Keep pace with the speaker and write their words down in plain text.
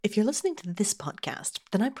If you're listening to this podcast,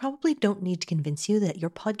 then I probably don't need to convince you that your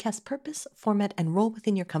podcast purpose, format, and role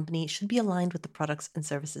within your company should be aligned with the products and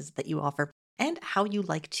services that you offer and how you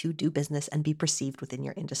like to do business and be perceived within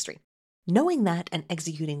your industry. Knowing that and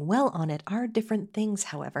executing well on it are different things,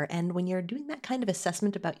 however, and when you're doing that kind of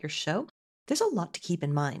assessment about your show, there's a lot to keep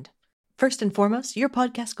in mind. First and foremost, your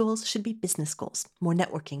podcast goals should be business goals: more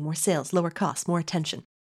networking, more sales, lower costs, more attention.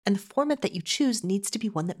 And the format that you choose needs to be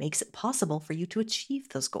one that makes it possible for you to achieve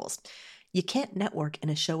those goals. You can't network in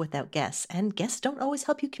a show without guests, and guests don't always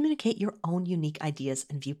help you communicate your own unique ideas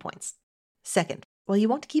and viewpoints. Second, while you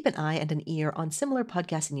want to keep an eye and an ear on similar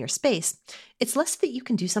podcasts in your space, it's less that you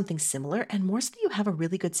can do something similar and more so that you have a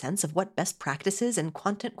really good sense of what best practices and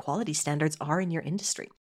content quality standards are in your industry.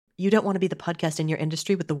 You don't want to be the podcast in your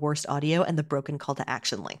industry with the worst audio and the broken call to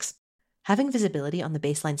action links. Having visibility on the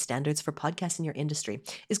baseline standards for podcasts in your industry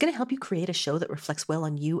is going to help you create a show that reflects well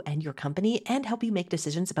on you and your company and help you make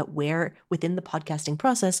decisions about where within the podcasting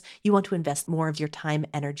process you want to invest more of your time,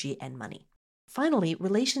 energy, and money. Finally,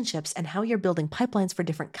 relationships and how you're building pipelines for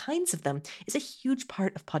different kinds of them is a huge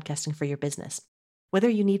part of podcasting for your business. Whether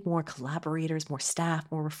you need more collaborators, more staff,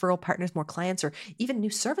 more referral partners, more clients, or even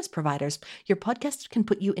new service providers, your podcast can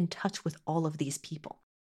put you in touch with all of these people.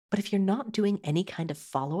 But if you're not doing any kind of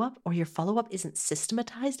follow-up, or your follow-up isn't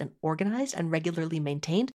systematized and organized and regularly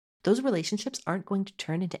maintained, those relationships aren't going to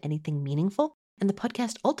turn into anything meaningful, and the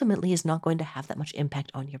podcast ultimately is not going to have that much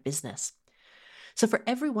impact on your business. So for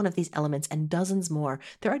every one of these elements and dozens more,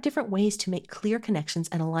 there are different ways to make clear connections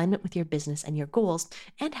and alignment with your business and your goals,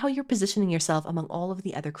 and how you're positioning yourself among all of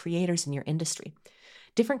the other creators in your industry.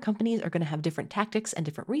 Different companies are going to have different tactics and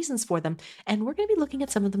different reasons for them, and we're going to be looking at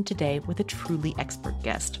some of them today with a truly expert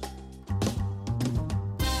guest.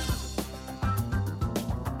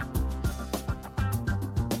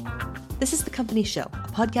 This is The Company Show,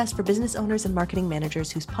 a podcast for business owners and marketing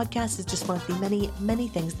managers whose podcast is just one of the many, many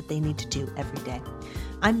things that they need to do every day.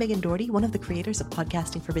 I'm Megan Doherty, one of the creators of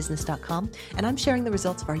podcastingforbusiness.com, and I'm sharing the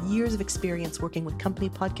results of our years of experience working with company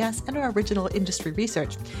podcasts and our original industry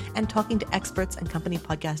research, and talking to experts and company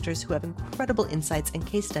podcasters who have incredible insights and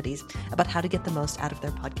case studies about how to get the most out of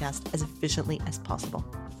their podcast as efficiently as possible.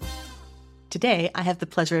 Today, I have the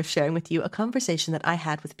pleasure of sharing with you a conversation that I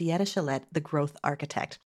had with Beate Chelette, the growth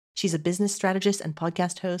architect. She's a business strategist and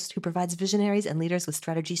podcast host who provides visionaries and leaders with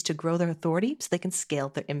strategies to grow their authority so they can scale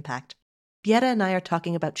their impact. Beate and I are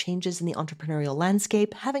talking about changes in the entrepreneurial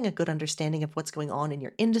landscape, having a good understanding of what's going on in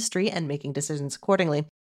your industry and making decisions accordingly,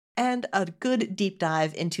 and a good deep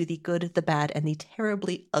dive into the good, the bad, and the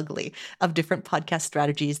terribly ugly of different podcast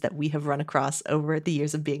strategies that we have run across over the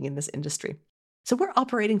years of being in this industry. So we're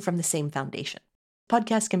operating from the same foundation.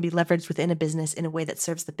 Podcasts can be leveraged within a business in a way that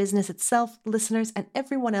serves the business itself, listeners, and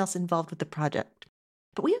everyone else involved with the project.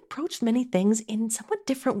 But we approached many things in somewhat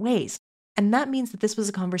different ways. And that means that this was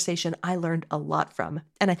a conversation I learned a lot from,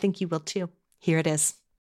 and I think you will too. Here it is.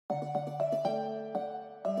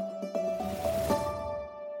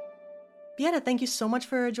 Beate, thank you so much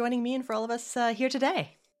for joining me and for all of us here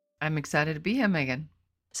today. I'm excited to be here, Megan.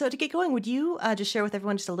 So to get going, would you just share with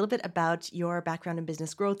everyone just a little bit about your background in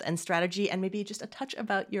business growth and strategy, and maybe just a touch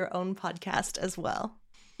about your own podcast as well?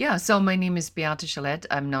 Yeah, so my name is Beate Chelette.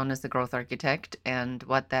 I'm known as the growth architect. And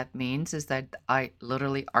what that means is that I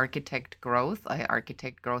literally architect growth. I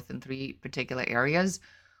architect growth in three particular areas.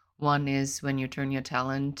 One is when you turn your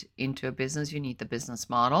talent into a business, you need the business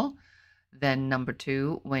model. Then number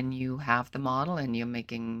two, when you have the model and you're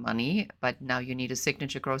making money, but now you need a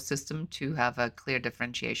signature growth system to have a clear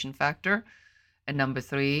differentiation factor. And number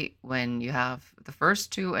three, when you have the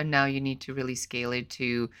first two and now you need to really scale it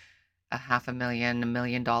to $500,000, $1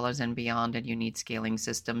 million and beyond, and you need scaling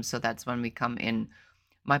systems. So that's when we come in.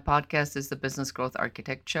 My podcast is the Business Growth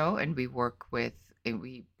Architect Show, and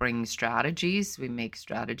we bring strategies. We make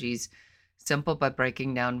strategies simple by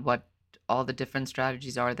breaking down what all the different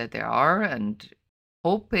strategies are that there are, and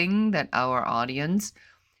hoping that our audience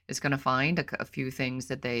is going to find a few things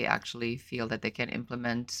that they actually feel that they can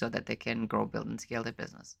implement so that they can grow, build, and scale their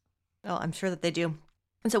business. Oh, I'm sure that they do.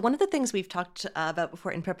 And so one of the things we've talked about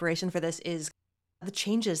before in preparation for this is the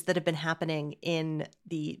changes that have been happening in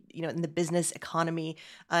the business economy,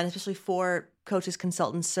 and especially for coaches,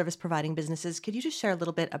 consultants, service providing businesses. Could you just share a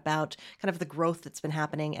little bit about kind of the growth that's been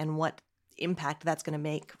happening and what impact that's going to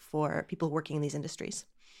make for people working in these industries?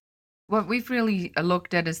 What we've really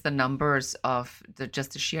looked at is the numbers of the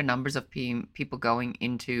sheer numbers of people going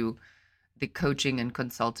into the coaching and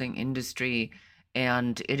consulting industry.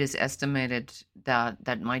 And it is estimated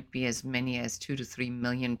that might be as many as 2 to 3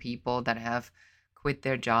 million people that have quit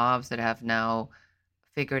their jobs, that have now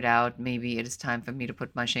figured out maybe it is time for me to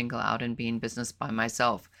put my shingle out and be in business by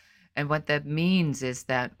myself. And what that means is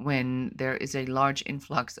that when there is a large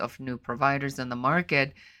influx of new providers in the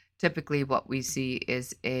market, typically what we see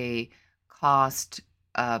is a cost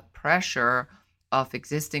pressure of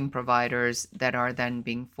existing providers that are then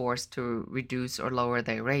being forced to reduce or lower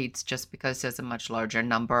their rates just because there's a much larger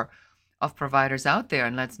number of providers out there.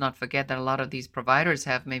 And let's not forget that a lot of these providers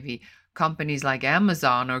have maybe companies like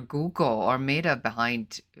Amazon or Google or Meta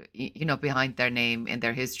behind their name and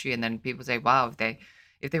their history. And then people say, wow,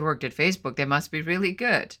 if they worked at Facebook, they must be really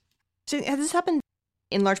good. So has this happened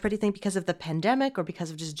in large part, do you think, because of the pandemic or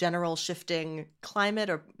because of just general shifting climate,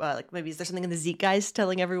 or like maybe is there something in the zeitgeist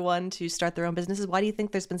telling everyone to start their own businesses? Why do you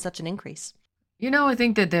think there's been such an increase? I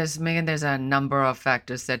think that there's a number of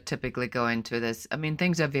factors that typically go into this. I mean,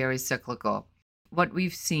 things are very cyclical. What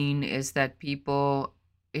we've seen is that people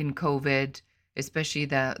in COVID, especially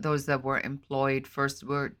those that were employed first,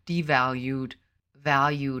 were devalued,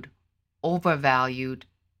 valued, overvalued,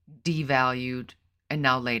 devalued, and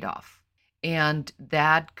now laid off. And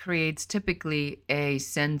that creates typically a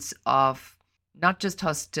sense of not just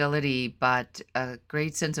hostility, but a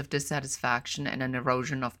great sense of dissatisfaction and an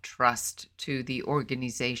erosion of trust to the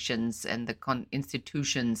organizations and the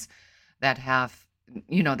institutions that have,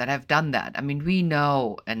 that have done that. I mean, we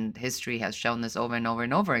know, and history has shown this over and over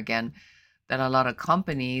and over again, that a lot of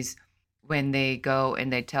companies, when they go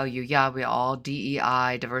and they tell you, yeah, we're all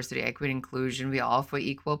DEI, diversity, equity, inclusion, we're all for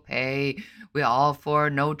equal pay, we're all for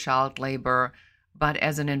no child labor. But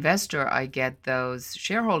as an investor, I get those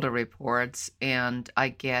shareholder reports and I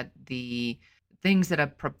get the things that are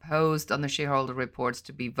proposed on the shareholder reports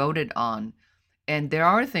to be voted on. And there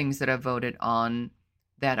are things that are voted on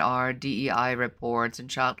that are DEI reports and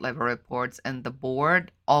child labor reports. And the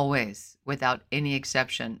board always, without any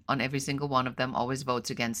exception, on every single one of them, always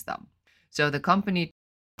votes against them. So the company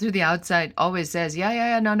through the outside always says,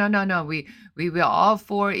 yeah, no. We're all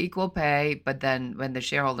for equal pay. But then when the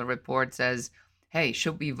shareholder report says, hey,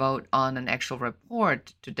 should we vote on an actual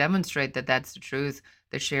report to demonstrate that that's the truth,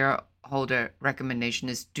 the shareholder recommendation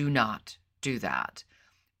is do not do that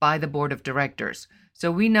by the board of directors.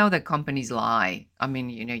 So we know that companies lie. I mean,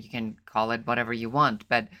 you can call it whatever you want.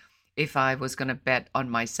 But if I was going to bet on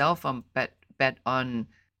myself, bet on,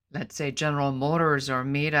 let's say, General Motors or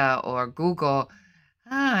Meta or Google,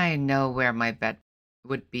 I know where my bet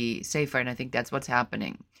would be safer. And I think that's what's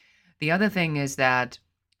happening. The other thing is that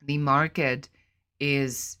the market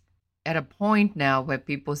is at a point now where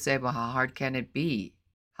people say, well, how hard can it be?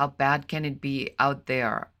 How bad can it be out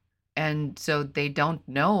there? And so they don't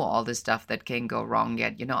know all the stuff that can go wrong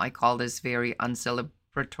yet. I call this very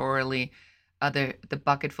uncelebratorily the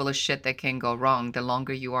bucket full of shit that can go wrong. The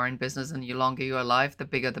longer you are in business and the longer you're alive, the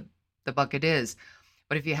bigger the bucket is.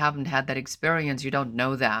 But if you haven't had that experience, you don't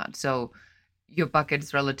know that. So your bucket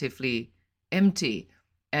is relatively empty.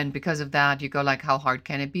 And because of that, you go like, how hard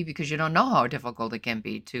can it be? Because you don't know how difficult it can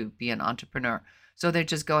be to be an entrepreneur. So they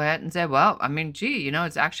just go ahead and say, well, I mean, gee,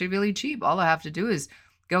 it's actually really cheap. All I have to do is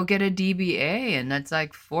go get a DBA and that's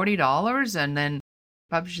like $40 and then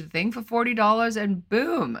publish the thing for $40 and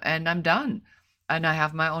boom, and I'm done. And I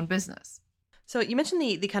have my own business. So you mentioned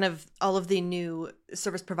the kind of all of the new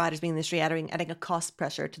service providers being in the industry adding a cost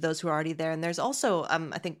pressure to those who are already there. And there's also,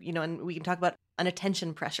 I think, and we can talk about an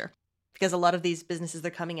attention pressure. Because a lot of these businesses,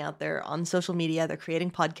 they're coming out there on social media, they're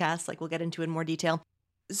creating podcasts, like we'll get into in more detail.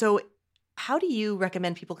 So how do you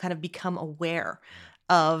recommend people kind of become aware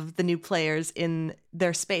of the new players in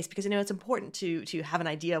their space? Because, it's important to have an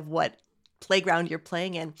idea of what playground you're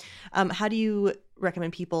playing in. How do you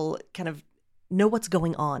recommend people kind of know what's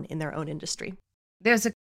going on in their own industry? There's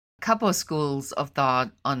a couple of schools of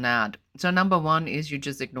thought on that. So number one is you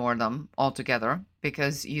just ignore them altogether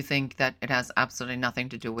because you think that it has absolutely nothing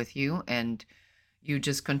to do with you and you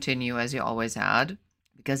just continue as you always had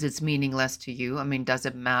because it's meaningless to you. I mean, does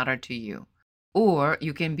it matter to you? Or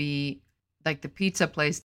you can be like the pizza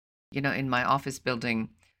place, in my office building.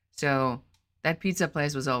 So that pizza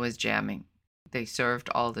place was always jamming. They served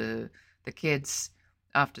all the kids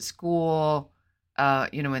after school.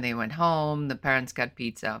 When they went home, the parents got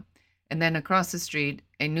pizza. And then across the street,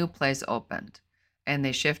 a new place opened. And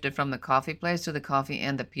they shifted from the coffee place to the coffee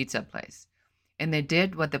and the pizza place. And they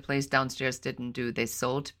did what the place downstairs didn't do. They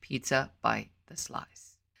sold pizza by the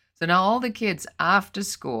slice. So now all the kids after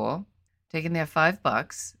school, taking their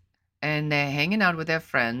 $5, and they're hanging out with their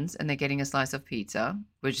friends, and they're getting a slice of pizza,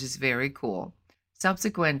 which is very cool.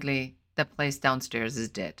 Subsequently, the place downstairs is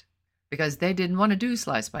dead. Because they didn't want to do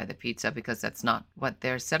slice by the pizza because that's not what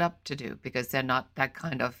they're set up to do, because they're not that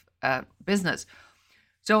kind of business.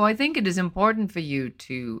 So I think it is important for you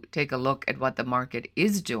to take a look at what the market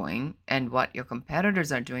is doing and what your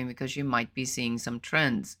competitors are doing because you might be seeing some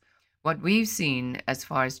trends. What we've seen as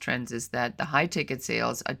far as trends is that the high ticket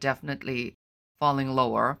sales are definitely falling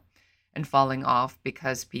lower and falling off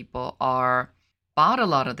because people are bought a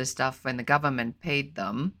lot of the stuff when the government paid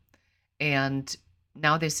them, and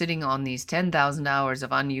now they're sitting on these 10,000 hours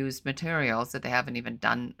of unused materials that they haven't even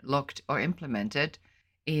done, looked, or implemented.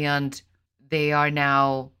 And they are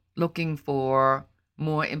now looking for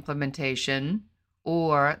more implementation,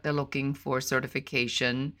 or they're looking for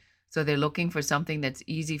certification. So they're looking for something that's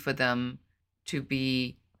easy for them to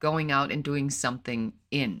be going out and doing something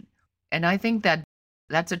in. And I think that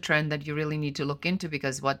that's a trend that you really need to look into,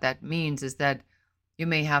 because what that means is that you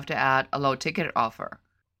may have to add a low ticket offer,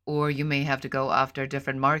 or you may have to go after a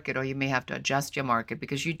different market, or you may have to adjust your market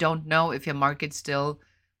because you don't know if your market still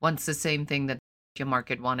wants the same thing that your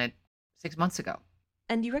market wanted 6 months ago.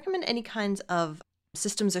 And do you recommend any kinds of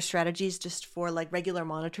systems or strategies just for like regular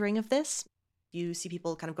monitoring of this? You see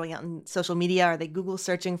people kind of going out on social media? Are they Google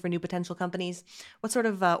searching for new potential companies? What sort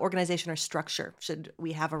of organization or structure should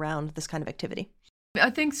we have around this kind of activity? I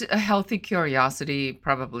think a healthy curiosity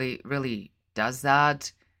probably really does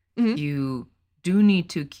that. Mm-hmm. You do need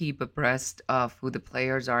to keep abreast of who the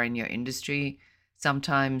players are in your industry.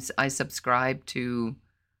 Sometimes I subscribe to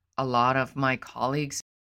a lot of my colleagues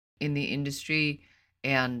in the industry,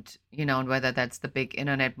 and whether that's the big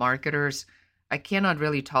internet marketers. I cannot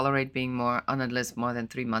really tolerate being more on a list more than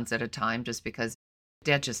 3 months at a time, just because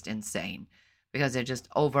they're just insane, because they're just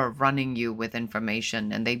overrunning you with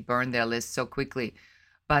information and they burn their list so quickly.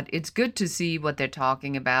 But it's good to see what they're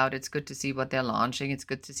talking about. It's good to see what they're launching. It's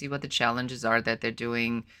good to see what the challenges are that they're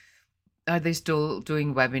doing. Are they still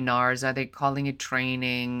doing webinars? Are they calling it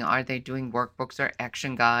training? Are they doing workbooks or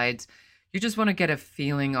action guides? You just want to get a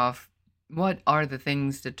feeling of what are the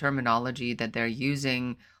things, the terminology that they're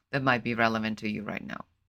using that might be relevant to you right now.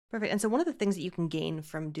 Perfect. And so one of the things that you can gain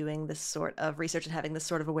from doing this sort of research and having this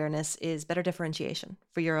sort of awareness is better differentiation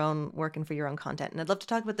for your own work and for your own content. And I'd love to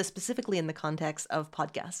talk about this specifically in the context of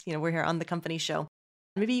podcasts. We're here on the company show.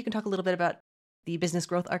 Maybe you can talk a little bit about the Business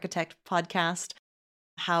Growth Architect podcast,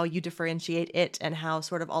 how you differentiate it, and how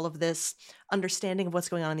sort of all of this understanding of what's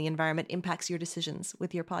going on in the environment impacts your decisions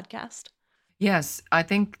with your podcast. Yes, I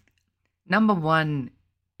think number one,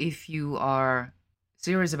 if you are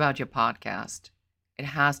serious about your podcast, it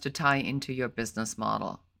has to tie into your business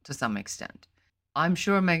model to some extent. I'm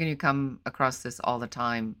sure, Megan, you come across this all the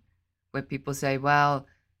time where people say, well,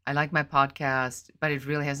 I like my podcast, but it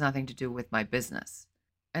really has nothing to do with my business.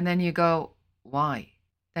 And then you go, why?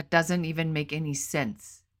 That doesn't even make any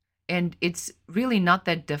sense. And it's really not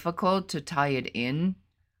that difficult to tie it in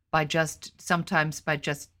sometimes by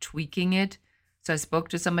just tweaking it. So I spoke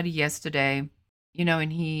to somebody yesterday,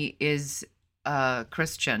 and he is a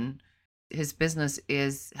Christian. His business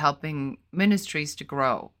is helping ministries to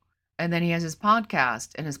grow. And then he has his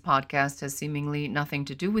podcast, and his podcast has seemingly nothing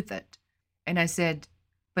to do with it. And I said,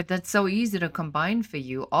 but that's so easy to combine for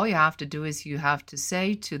you. All you have to do is you have to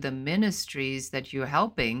say to the ministries that you're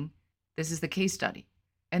helping, this is the case study.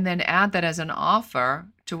 And then add that as an offer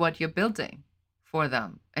to what you're building for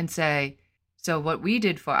them and say, so what we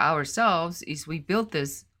did for ourselves is we built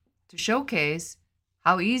this to showcase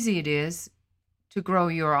how easy it is to grow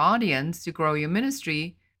your audience, to grow your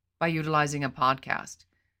ministry by utilizing a podcast.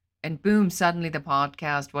 And boom, suddenly the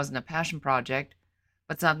podcast wasn't a passion project,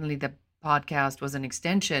 but suddenly the podcast was an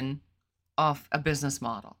extension of a business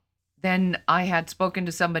model. Then I had spoken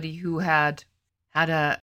to somebody who had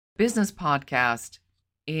a business podcast,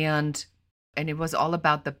 and it was all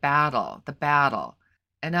about the battle.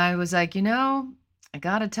 And I was like, I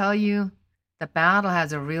got to tell you, the battle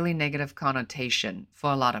has a really negative connotation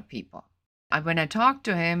for a lot of people. When I talked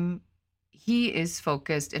to him, he is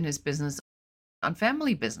focused in his business on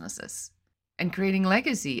family businesses and creating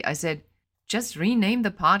legacy. I said, just rename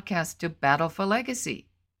the podcast to Battle for Legacy.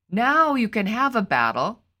 Now you can have a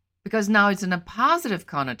battle, because now it's in a positive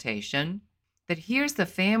connotation that here's the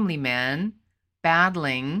family man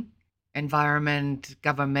battling environment,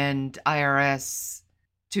 government, IRS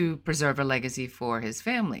to preserve a legacy for his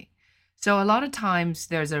family. So a lot of times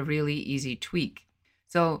there's a really easy tweak.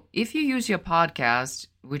 So if you use your podcast,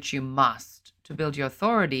 which you must, to build your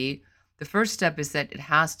authority, the first step is that it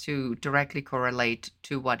has to directly correlate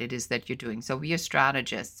to what it is that you're doing. So we are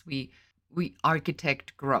strategists. We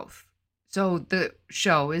architect growth. So the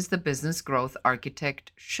show is the Business Growth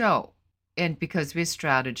Architect Show. And because we're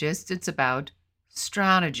strategists, it's about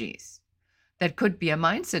strategies. That could be a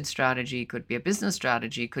mindset strategy, could be a business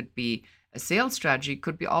strategy, could be a sales strategy,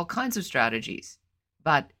 could be all kinds of strategies.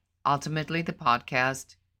 But ultimately, the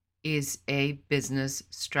podcast is a business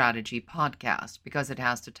strategy podcast because it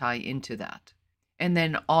has to tie into that. And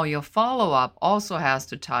then all your follow-up also has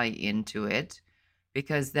to tie into it,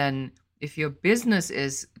 because then if your business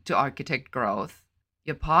is to architect growth,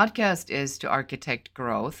 your podcast is to architect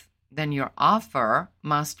growth, then your offer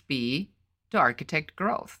must be to architect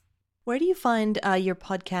growth. Where do you find your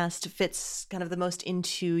podcast fits kind of the most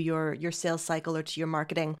into your sales cycle or to your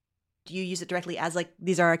marketing? Do you use it directly as like,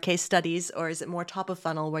 these are our case studies, or is it more top of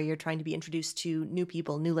funnel where you're trying to be introduced to new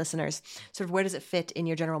people, new listeners? Sort of where does it fit in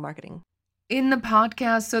your general marketing? In the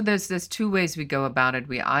podcast, so there's two ways we go about it.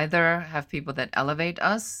 We either have people that elevate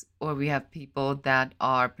us, or we have people that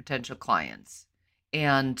are potential clients.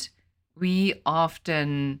 And we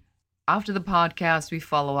often, after the podcast, we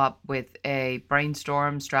follow up with a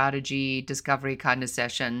brainstorm, strategy, discovery kind of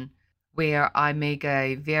session where I make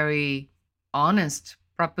a very honest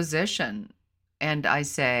proposition. And I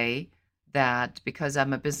say that because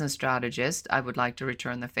I'm a business strategist, I would like to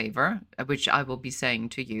return the favor, which I will be saying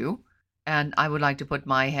to you. And I would like to put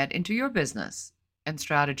my head into your business and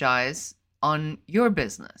strategize on your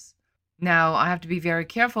business. Now, I have to be very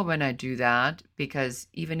careful when I do that, because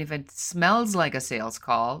even if it smells like a sales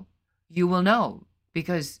call, you will know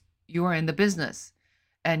because you are in the business.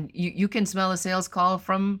 And you can smell a sales call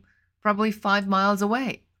from probably 5 miles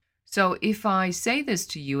away. So if I say this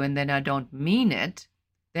to you and then I don't mean it,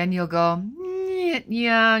 then you'll go,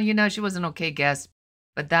 yeah, she was an okay guest,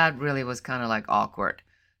 but that really was kind of like awkward.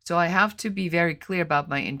 So I have to be very clear about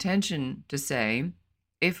my intention to say,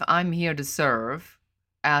 if I'm here to serve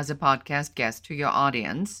as a podcast guest to your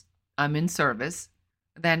audience, I'm in service,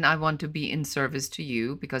 then I want to be in service to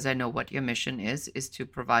you because I know what your mission is to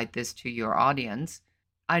provide this to your audience.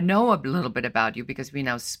 I know a little bit about you because we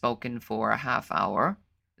now spoken for a half hour.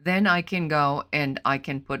 Then I can go and I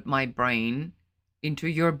can put my brain into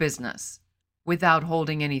your business without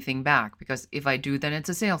holding anything back, because if I do, then it's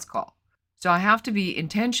a sales call. So I have to be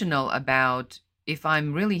intentional about, if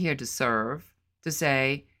I'm really here to serve, to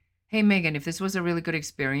say, hey, Megan, if this was a really good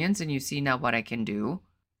experience and you see now what I can do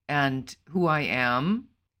and who I am,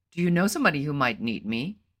 do you know somebody who might need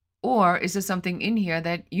me? Or is there something in here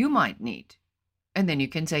that you might need? And then you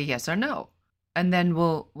can say yes or no. And then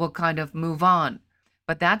we'll kind of move on.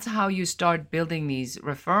 But that's how you start building these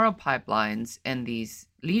referral pipelines and these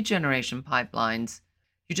lead generation pipelines.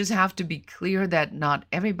 You just have to be clear that not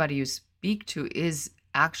everybody you speak to is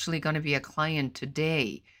actually going to be a client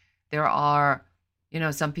today. There are,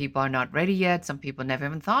 some people are not ready yet. Some people never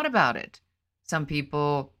even thought about it. Some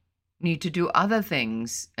people need to do other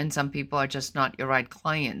things, and some people are just not your right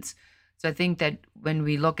clients. So I think that when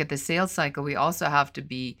we look at the sales cycle, we also have to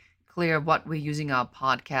be clear what we're using our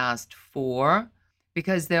podcast for,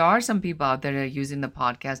 because there are some people out there that are using the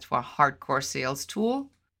podcast for a hardcore sales tool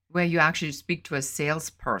where you actually speak to a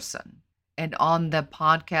salesperson. And on the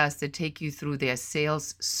podcast, they take you through their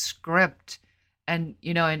sales script. And,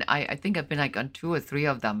 and I think I've been like on 2 or 3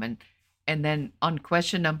 of them. And then on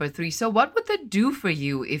question number 3, so what would that do for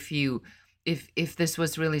you if this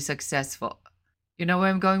was really successful? You know where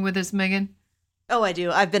I'm going with this, Megan? Oh, I do.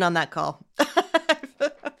 I've been on that call.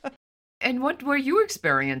 And what were you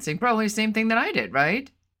experiencing? Probably the same thing that I did, right?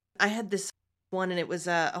 I had this one, and it was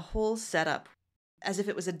a whole setup as if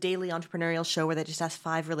it was a daily entrepreneurial show where they just ask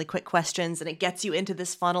 5 really quick questions and it gets you into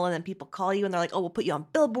this funnel, and then people call you and they're like, oh, we'll put you on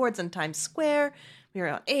billboards in Times Square. We're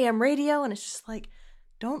on AM radio. And it's just like,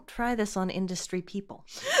 don't try this on industry people.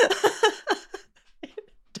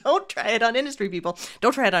 Don't try it on industry people.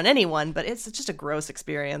 Don't try it on anyone, but it's just a gross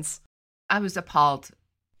experience. I was appalled.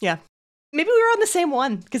 Yeah. Maybe we were on the same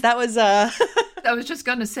one, because that was... I was just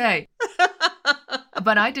going to say.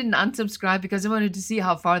 But I didn't unsubscribe because I wanted to see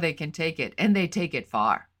how far they can take it. And they take it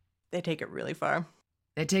far. They take it really far.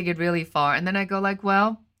 They take it really far. And then I go like,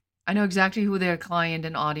 well, I know exactly who their client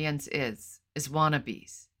and audience is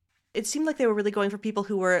wannabes. It seemed like they were really going for people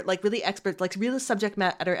who were like really experts, like really subject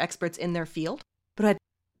matter experts in their field, but had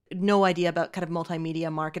no idea about kind of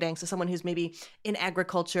multimedia marketing. So someone who's maybe in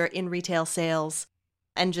agriculture, in retail sales,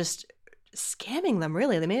 and just scamming them,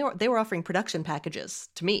 really. They were offering production packages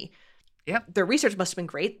to me. Yep. Their research must have been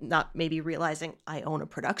great, not maybe realizing I own a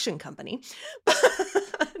production company.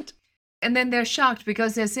 And then they're shocked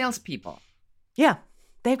because they're salespeople. Yeah,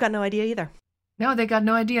 they've got no idea either. No, they got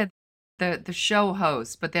no idea. The show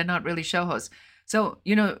hosts, but they're not really show hosts. So,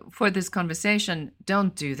 for this conversation,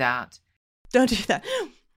 don't do that. Don't do that.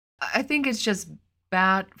 I think it's just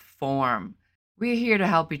bad form. We're here to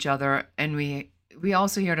help each other, and we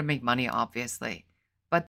also here to make money, obviously.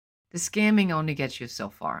 But the scamming only gets you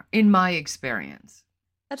so far, in my experience.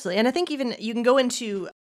 Absolutely. And I think even you can go into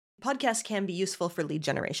podcasts can be useful for lead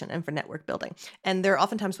generation and for network building. And there are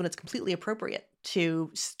oftentimes when it's completely appropriate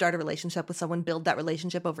to start a relationship with someone, build that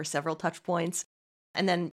relationship over several touch points. and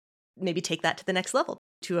then maybe take that to the next level,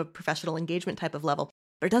 to a professional engagement type of level.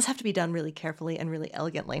 But it does have to be done really carefully and really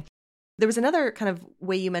elegantly. There was another kind of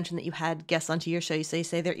way you mentioned that you had guests onto your show. You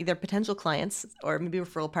say they're either potential clients or maybe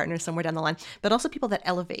referral partners somewhere down the line, but also people that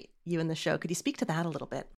elevate you in the show. Could you speak to that a little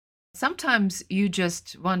bit? Sometimes you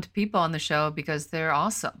just want people on the show because they're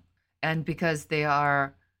awesome and because they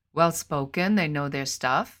are well spoken, they know their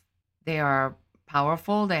stuff, they are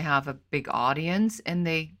powerful, they have a big audience, and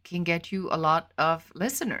they can get you a lot of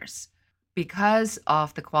listeners because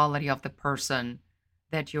of the quality of the person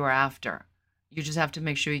that you're after. You just have to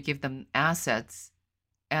make sure you give them assets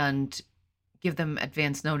and give them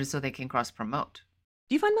advance notice so they can cross promote.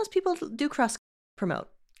 Do you find most people do cross promote?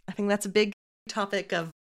 I think that's a big topic of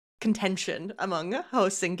contention among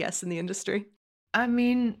hosts and guests in the industry. I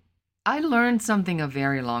mean, I learned something a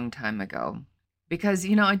very long time ago because,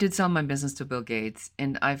 I did sell my business to Bill Gates,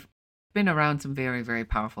 and I've been around some very, very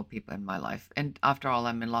powerful people in my life. And after all,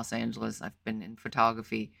 I'm in Los Angeles. I've been in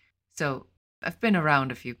photography. So I've been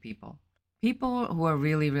around a few people. People who are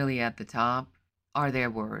really, really at the top are their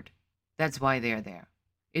word. That's why they're there.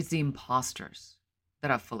 It's the imposters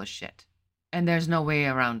that are full of shit. And there's no way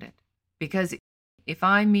around it. Because if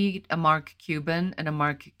I meet a Mark Cuban and a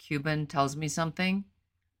Mark Cuban tells me something,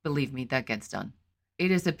 believe me, that gets done. It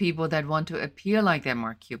is the people that want to appear like they're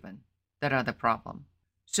Mark Cuban that are the problem.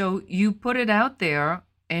 So you put it out there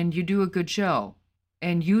and you do a good show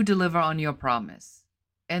and you deliver on your promise.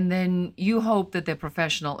 And then you hope that they're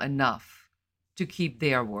professional enough to keep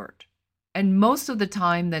their word. And most of the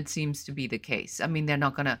time that seems to be the case. I mean, they're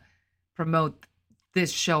not going to promote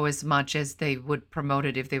this show as much as they would promote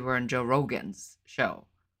it if they were in Joe Rogan's show,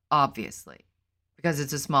 obviously, because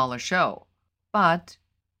it's a smaller show. But,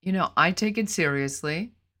 I take it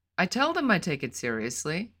seriously. I tell them I take it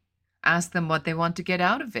seriously, ask them what they want to get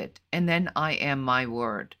out of it, and then I am my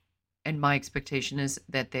word. And my expectation is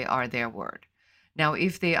that they are their word. Now,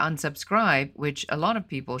 if they unsubscribe, which a lot of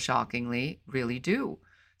people shockingly really do,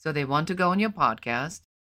 so they want to go on your podcast,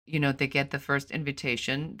 they get the first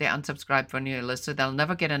invitation, they unsubscribe from your list, so they'll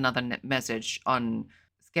never get another message on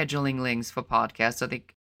scheduling links for podcasts, so they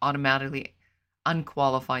automatically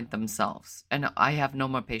unqualified themselves. And I have no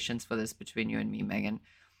more patience for this between you and me, Megan.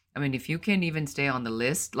 I mean, if you can even stay on the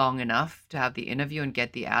list long enough to have the interview and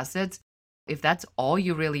get the assets, if that's all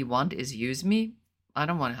you really want is use me, I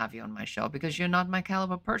don't want to have you on my show because you're not my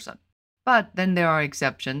caliber person. But then there are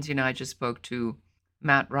exceptions. I just spoke to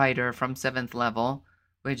Matt Ryder from 7th Level,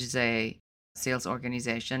 which is a sales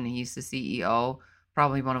organization. He's the CEO,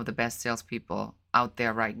 probably one of the best salespeople out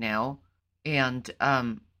there right now. And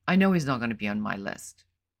I know he's not going to be on my list,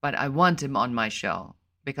 but I want him on my show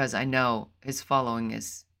because I know his following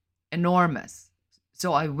is enormous.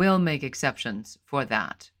 So I will make exceptions for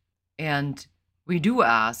that. And we do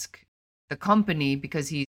ask the company, because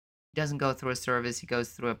he doesn't go through a service, he goes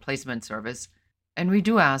through a placement service. And we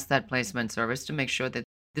do ask that placement service to make sure that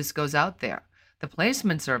this goes out there. The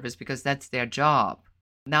placement service, because that's their job.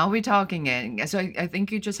 Now we're talking, and so I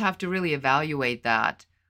think you just have to really evaluate that.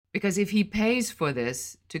 Because if he pays for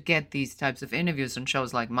this to get these types of interviews on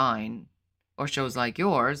shows like mine or shows like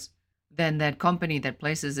yours, then that company that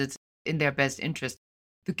places it's in their best interest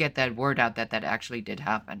to get that word out that actually did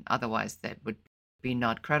happen. Otherwise, that would be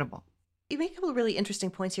not credible. You make a couple of really interesting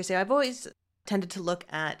points here. So I've always tended to look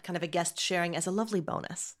at kind of a guest sharing as a lovely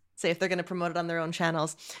bonus. Say if they're going to promote it on their own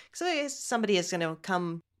channels. So somebody is going to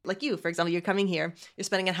come, like you, for example, you're coming here, you're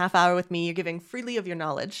spending a half hour with me, you're giving freely of your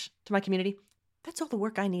knowledge to my community. That's all the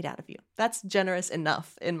work I need out of you. That's generous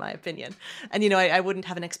enough, in my opinion. And, I wouldn't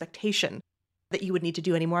have an expectation that you would need to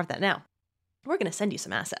do any more of that. Now, we're going to send you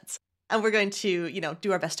some assets. And we're going to,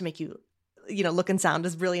 do our best to make you, look and sound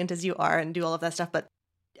as brilliant as you are and do all of that stuff. But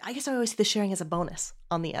I guess I always see the sharing as a bonus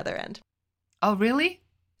on the other end. Oh, really?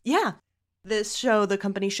 Yeah. This show, the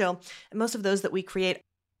company show, and most of those that we create,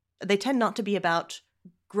 they tend not to be about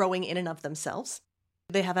growing in and of themselves.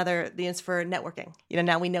 They have it's for networking.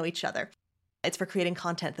 Now we know each other. It's for creating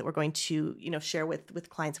content that we're going to, share with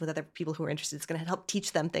clients, with other people who are interested. It's going to help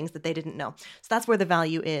teach them things that they didn't know. So that's where the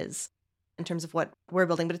value is in terms of what we're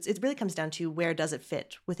building. But it really comes down to where does it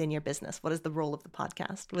fit within your business? What is the role of the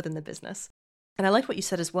podcast within the business? And I liked what you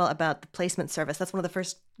said as well about the placement service. That's one of the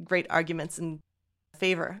first great arguments in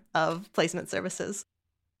favor of placement services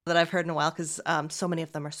that I've heard in a while, because so many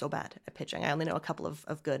of them are so bad at pitching. I only know a couple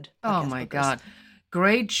of good podcast Oh my bookers. God.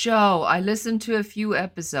 Great show. I listened to a few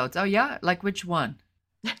episodes. Oh yeah? Like which one?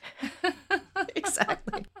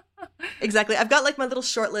 Exactly. I've got like my little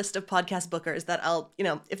short list of podcast bookers that I'll,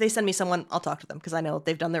 if they send me someone, I'll talk to them because I know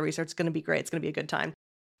they've done their research. It's going to be great. It's going to be a good time.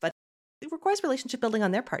 But it requires relationship building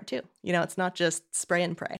on their part too. It's not just spray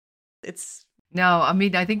and pray. It's No, I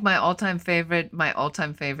mean, I think my all-time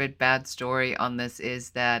favorite bad story on this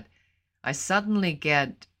is that I suddenly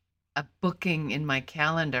get a booking in my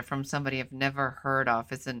calendar from somebody I've never heard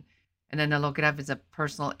of. And then I look it up, it's a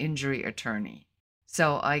personal injury attorney.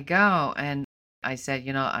 So I go and I said,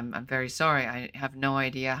 I'm very sorry. I have no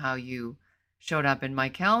idea how you showed up in my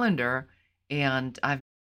calendar, and I've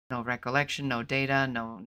no recollection, no data,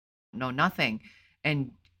 no nothing.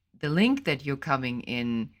 And the link that you're coming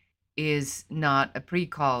in is not a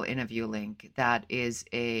pre-call interview link. That is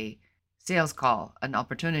a sales call, an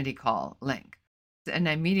opportunity call link. And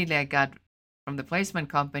immediately I got from the placement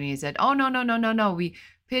company said, "Oh, no, no, no, no, no. We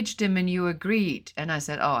pitched him and you agreed." And I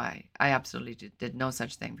said, "Oh, I absolutely did no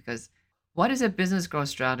such thing, because what is a business growth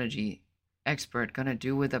strategy expert going to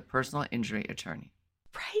do with a personal injury attorney?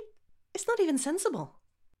 Right? It's not even sensible.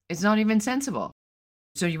 It's not even sensible."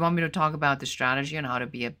 So you want me to talk about the strategy on how to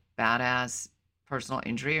be a badass personal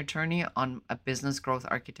injury attorney on a business growth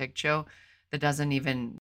architect show? That doesn't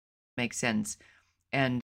even make sense.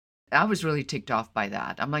 And I was really ticked off by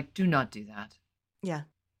that. I'm like, do not do that. Yeah.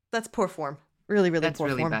 That's poor form. Really, really That's poor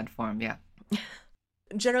really form. bad form. Yeah.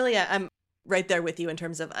 Generally, I'm right there with you in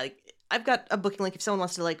terms of I've got a booking link. If someone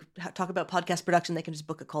wants to talk about podcast production, they can just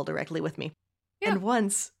book a call directly with me. Yeah. And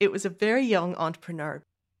once it was a very young entrepreneur,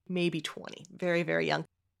 maybe 20, very, very young.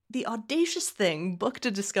 The audacious thing booked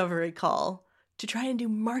a discovery call to try and do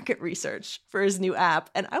market research for his new app.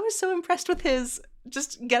 And I was so impressed with his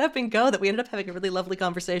just get up and go that we ended up having a really lovely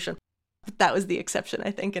conversation. But that was the exception,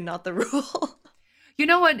 I think, and not the rule. You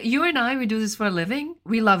know what? You and I, we do this for a living.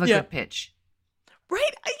 We love a Yeah. good pitch.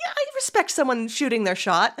 Right? I respect someone shooting their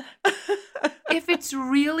shot. If it's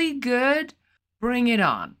really good, bring it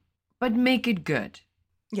on, but make it good.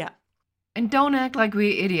 Yeah. And don't act like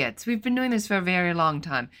we're idiots. We've been doing this for a very long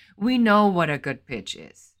time. We know what a good pitch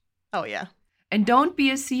is. Oh, yeah. And don't be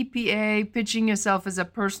a CPA pitching yourself as a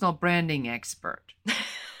personal branding expert.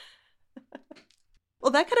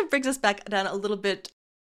 Well, that kind of brings us back down a little bit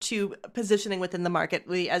to positioning within the market.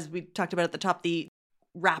 As we talked about at the top, the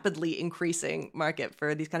rapidly increasing market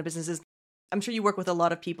for these kind of businesses. I'm sure you work with a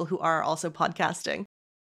lot of people who are also podcasting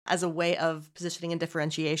as a way of positioning and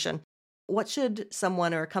differentiation. What should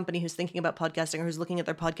someone or a company who's thinking about podcasting or who's looking at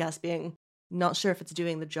their podcast being not sure if it's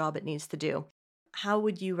doing the job it needs to do, how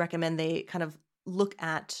would you recommend they kind of look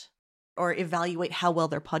at or evaluate how well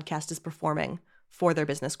their podcast is performing for their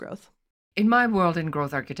business growth? In my world in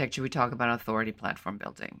growth architecture, we talk about authority platform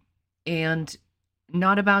building and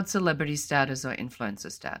not about celebrity status or influencer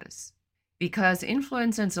status, because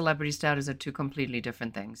influence and celebrity status are two completely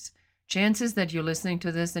different things. Chances that you're listening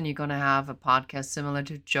to this and you're going to have a podcast similar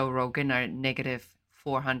to Joe Rogan are negative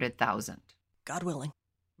 400,000. God willing.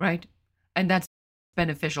 Right? And that's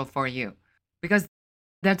beneficial for you because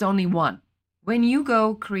that's only one. When you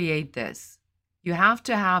go create this, you have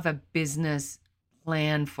to have a business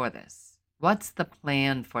plan for this. What's the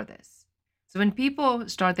plan for this? So when people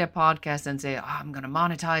start their podcast and say, "Oh, I'm going to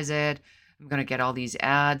monetize it, I'm going to get all these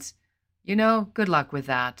ads," good luck with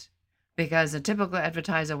that. Because a typical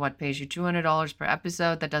advertiser, pays you $200 per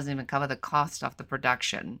episode? That doesn't even cover the cost of the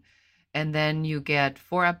production. And then you get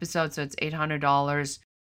 4 episodes, so it's $800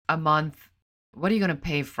 a month. What are you going to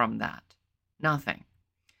pay from that? Nothing.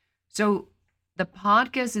 So the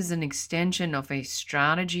podcast is an extension of a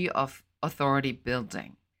strategy of authority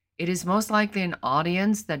building. It is most likely an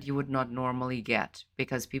audience that you would not normally get,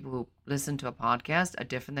 because people who listen to a podcast are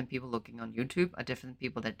different than people looking on YouTube, are different than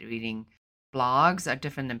people that are reading blogs, are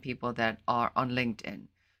different than people that are on LinkedIn.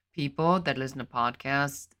 People that listen to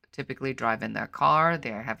podcasts typically drive in their car, they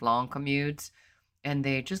have long commutes, and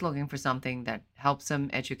they're just looking for something that helps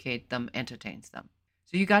them, educate them, entertains them.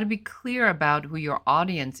 So you got to be clear about who your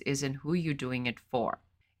audience is and who you're doing it for.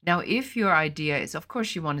 Now, if your idea is, of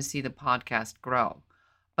course, you want to see the podcast grow,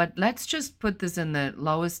 but let's just put this in the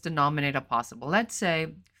lowest denominator possible. Let's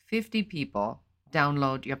say 50 people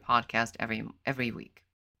download your podcast every week.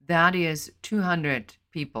 That is 200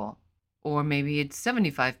 people, or maybe it's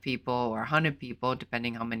 75 people or 100 people,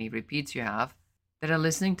 depending how many repeats you have, that are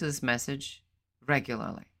listening to this message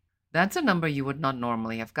regularly. That's a number you would not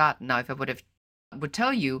normally have gotten. Now, if I would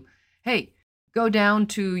tell you, hey, go down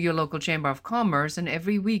to your local chamber of commerce and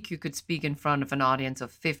every week you could speak in front of an audience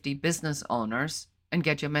of 50 business owners and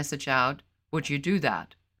get your message out, would you do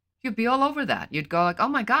that? You'd be all over that. You'd go like, "Oh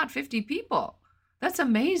my God, 50 people. That's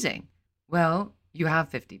amazing." Well, you have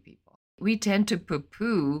 50 people. We tend to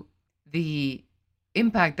poo-poo the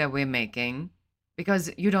impact that we're making because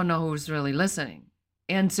you don't know who's really listening.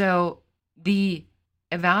 And so the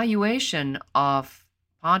evaluation of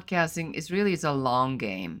podcasting is a long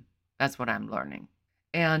game. That's what I'm learning.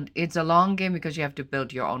 And it's a long game because you have to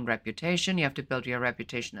build your own reputation. You have to build your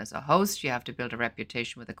reputation as a host. You have to build a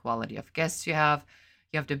reputation with the quality of guests you have.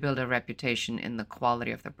 You have to build a reputation in the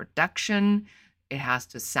quality of the production. It has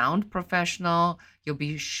to sound professional. You'll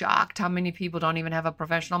be shocked how many people don't even have a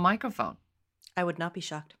professional microphone. I would not be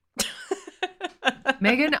shocked.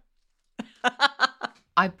 Megan,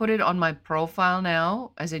 I put it on my profile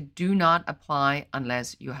now as a do not apply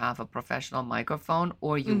unless you have a professional microphone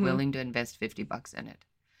or you're willing to invest $50 in it.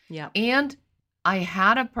 Yeah. And I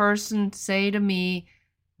had a person say to me,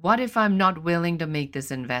 what if I'm not willing to make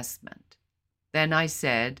this investment? Then I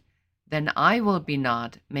said, then I will be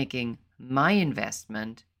not making my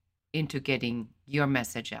investment into getting your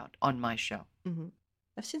message out on my show. Mm-hmm.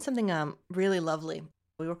 I've seen something really lovely.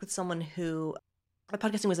 We work with someone who,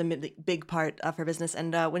 podcasting was a big part of her business.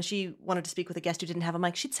 And when she wanted to speak with a guest who didn't have a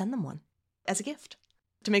mic, she'd send them one as a gift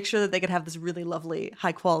to make sure that they could have this really lovely,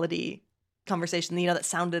 high quality conversation, that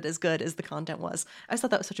sounded as good as the content was. I just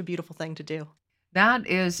thought that was such a beautiful thing to do. That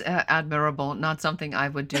is admirable. Not something I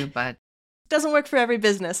would do, but doesn't work for every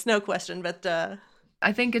business, no question. But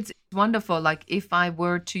I think it's wonderful. Like if I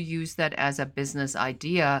were to use that as a business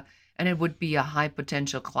idea, and it would be a high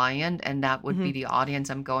potential client, and that would be the audience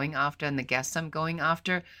I'm going after and the guests I'm going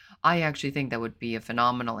after, I actually think that would be a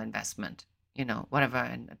phenomenal investment. Whatever,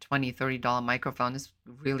 and a $20, $30 microphone is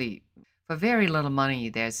really, for very little money,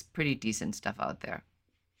 there's pretty decent stuff out there.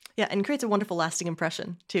 Yeah, and creates a wonderful lasting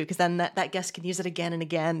impression too, because then that guest can use it again and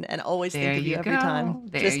again and always think of you every time.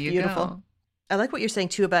 There you beautiful. Go. I like what you're saying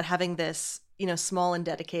too about having this, small and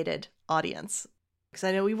dedicated audience. Because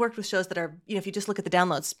I know we've worked with shows that are, if you just look at the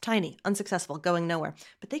downloads, tiny, unsuccessful, going nowhere.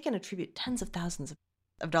 But they can attribute tens of thousands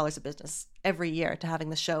of dollars of business every year to having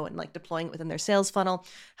the show and like deploying it within their sales funnel,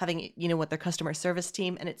 having, with their customer service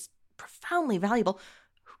team. And it's profoundly valuable.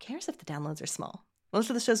 Who cares if the downloads are small? Most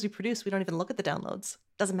of the shows we produce, we don't even look at the downloads.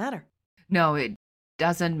 Doesn't matter. No, it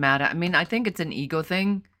doesn't matter. I mean, I think it's an ego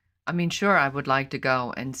thing. I mean, sure, I would like to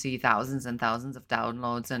go and see thousands and thousands of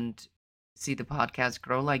downloads and see the podcast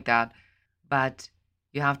grow like that. But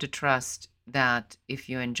you have to trust that if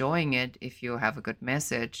you're enjoying it, if you have a good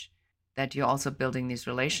message, that you're also building these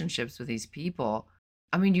relationships with these people.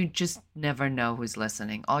 I mean, you just never know who's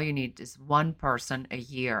listening. All you need is one person a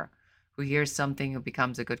year who hears something, who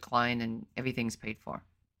becomes a good client, and everything's paid for.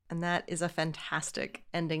 And that is a fantastic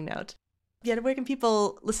ending note. Yeah, where can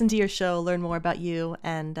people listen to your show, learn more about you,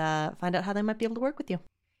 and find out how they might be able to work with you?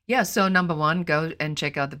 Yeah, so number one, go and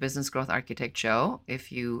check out the Business Growth Architect show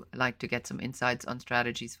if you like to get some insights on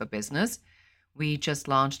strategies for business. We just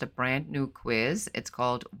launched a brand new quiz. It's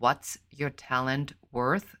called What's Your Talent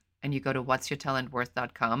Worth? And you go to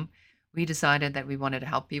whatsyourtalentworth.com. We decided that we wanted to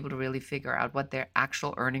help people to really figure out what their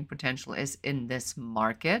actual earning potential is in this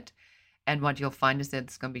market. And what you'll find is that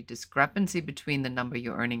there's going to be discrepancy between the number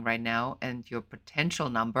you're earning right now and your potential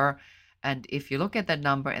number. And if you look at that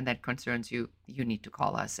number and that concerns you, you need to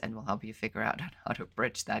call us and we'll help you figure out how to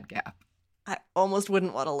bridge that gap. I almost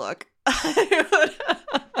wouldn't want to look.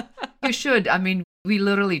 You should. I mean, we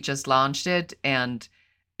literally just launched it and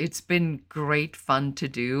it's been great fun to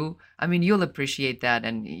do. I mean, you'll appreciate that.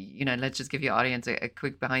 And, let's just give your audience a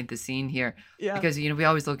quick behind the scene here. Yeah. Because, we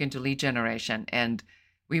always look into lead generation and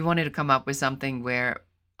we wanted to come up with something where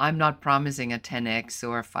I'm not promising a 10x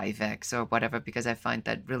or a 5x or whatever, because I find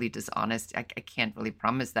that really dishonest. I can't really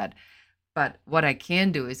promise that. But what I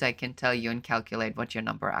can do is I can tell you and calculate what your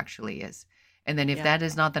number actually is. And then if that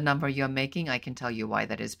is not the number you're making, I can tell you why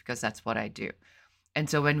that is, because that's what I do. And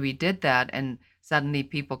so when we did that and suddenly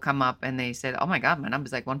people come up and they said, oh my God, my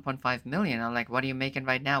number's like 1.5 million. I'm like, what are you making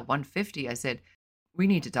right now? 150. I said, we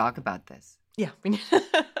need to talk about this. Yeah. We need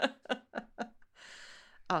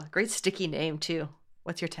Oh, great sticky name too.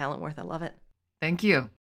 What's your talent worth? I love it. Thank you.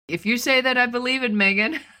 If you say that, I believe it,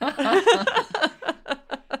 Megan. Love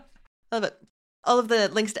it. All of the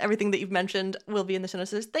links to everything that you've mentioned will be in the show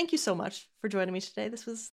notes. Thank you so much for joining me today. This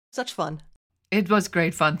was such fun. It was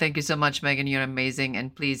great fun. Thank you so much, Megan. You're amazing.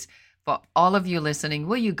 And please, for all of you listening,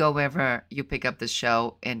 will you go wherever you pick up the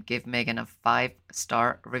show and give Megan a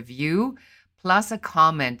 5-star review, plus a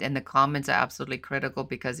comment. And the comments are absolutely critical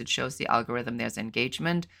because it shows the algorithm there's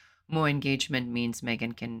engagement. More engagement means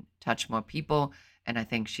Megan can touch more people. And I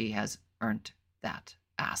think she has earned that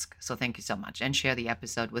ask. So thank you so much. And share the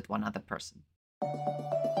episode with one other person.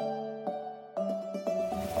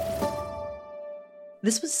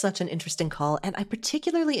 This was such an interesting call, and I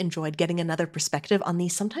particularly enjoyed getting another perspective on the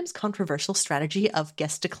sometimes controversial strategy of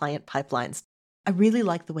guest-to-client pipelines. I really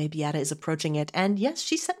like the way Beate is approaching it, and yes,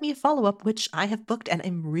 she sent me a follow-up, which I have booked and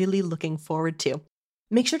I'm really looking forward to.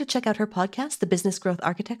 Make sure to check out her podcast, The Business Growth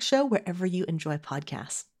Architect Show, wherever you enjoy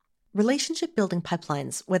podcasts. Relationship building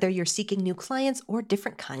pipelines, whether you're seeking new clients or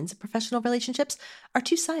different kinds of professional relationships, are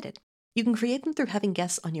two-sided. You can create them through having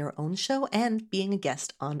guests on your own show and being a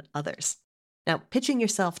guest on others. Now, pitching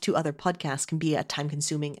yourself to other podcasts can be a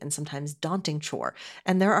time-consuming and sometimes daunting chore,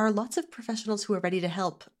 and there are lots of professionals who are ready to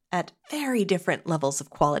help at very different levels of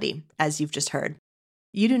quality, as you've just heard.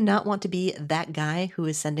 You do not want to be that guy who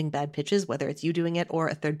is sending bad pitches, whether it's you doing it or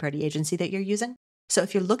a third-party agency that you're using. So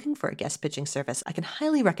if you're looking for a guest pitching service, I can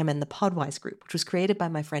highly recommend the Podwise group, which was created by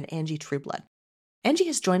my friend Angie Trueblood. Angie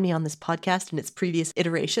has joined me on this podcast in its previous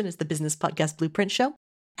iteration as the Business Podcast Blueprint Show,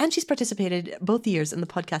 and she's participated both years in the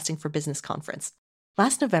Podcasting for Business conference.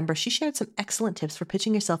 Last November, she shared some excellent tips for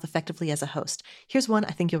pitching yourself effectively as a host. Here's one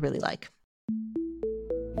I think you'll really like.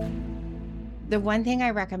 The one thing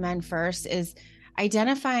I recommend first is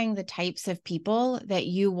identifying the types of people that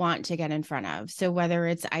you want to get in front of. So whether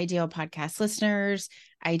it's ideal podcast listeners,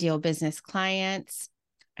 ideal business clients,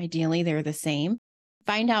 ideally they're the same.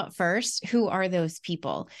 Find out first who are those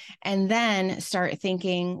people, and then start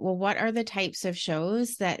thinking, well, what are the types of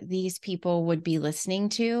shows that these people would be listening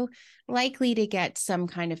to, likely to get some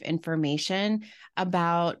kind of information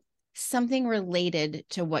about something related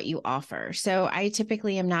to what you offer. So I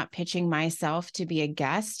typically am not pitching myself to be a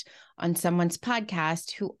guest on someone's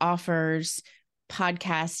podcast who offers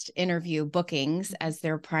podcast interview bookings as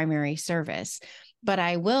their primary service. But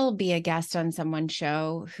I will be a guest on someone's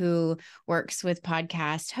show who works with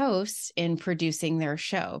podcast hosts in producing their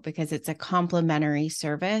show because it's a complementary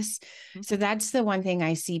service. Mm-hmm. So that's the one thing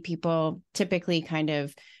I see people typically kind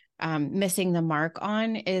of missing the mark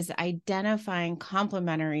on, is identifying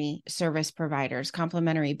complementary service providers,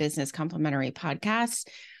 complementary business, complementary podcasts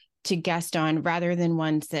to guest on, rather than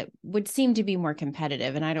ones that would seem to be more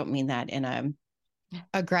competitive. And I don't mean that in a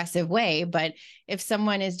aggressive way, but if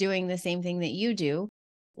someone is doing the same thing that you do,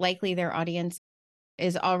 likely their audience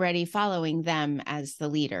is already following them as the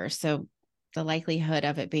leader. So the likelihood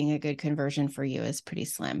of it being a good conversion for you is pretty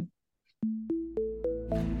slim.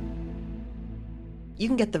 You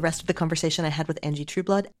can get the rest of the conversation I had with Angie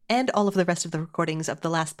Trueblood and all of the rest of the recordings of the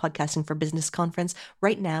last Podcasting for Business conference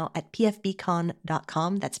right now at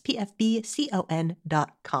pfbcon.com. That's pfbcon.com.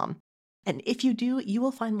 And if you do, you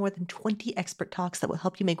will find more than 20 expert talks that will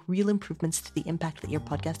help you make real improvements to the impact that your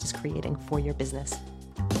podcast is creating for your business.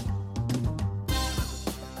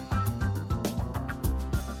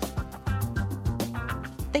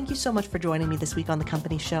 Thank you so much for joining me this week on The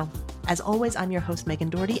Company Show. As always, I'm your host, Megan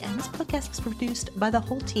Doherty, and this podcast was produced by the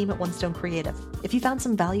whole team at One Stone Creative. If you found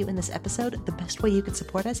some value in this episode, the best way you can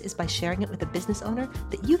support us is by sharing it with a business owner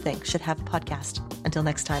that you think should have a podcast. Until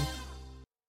next time.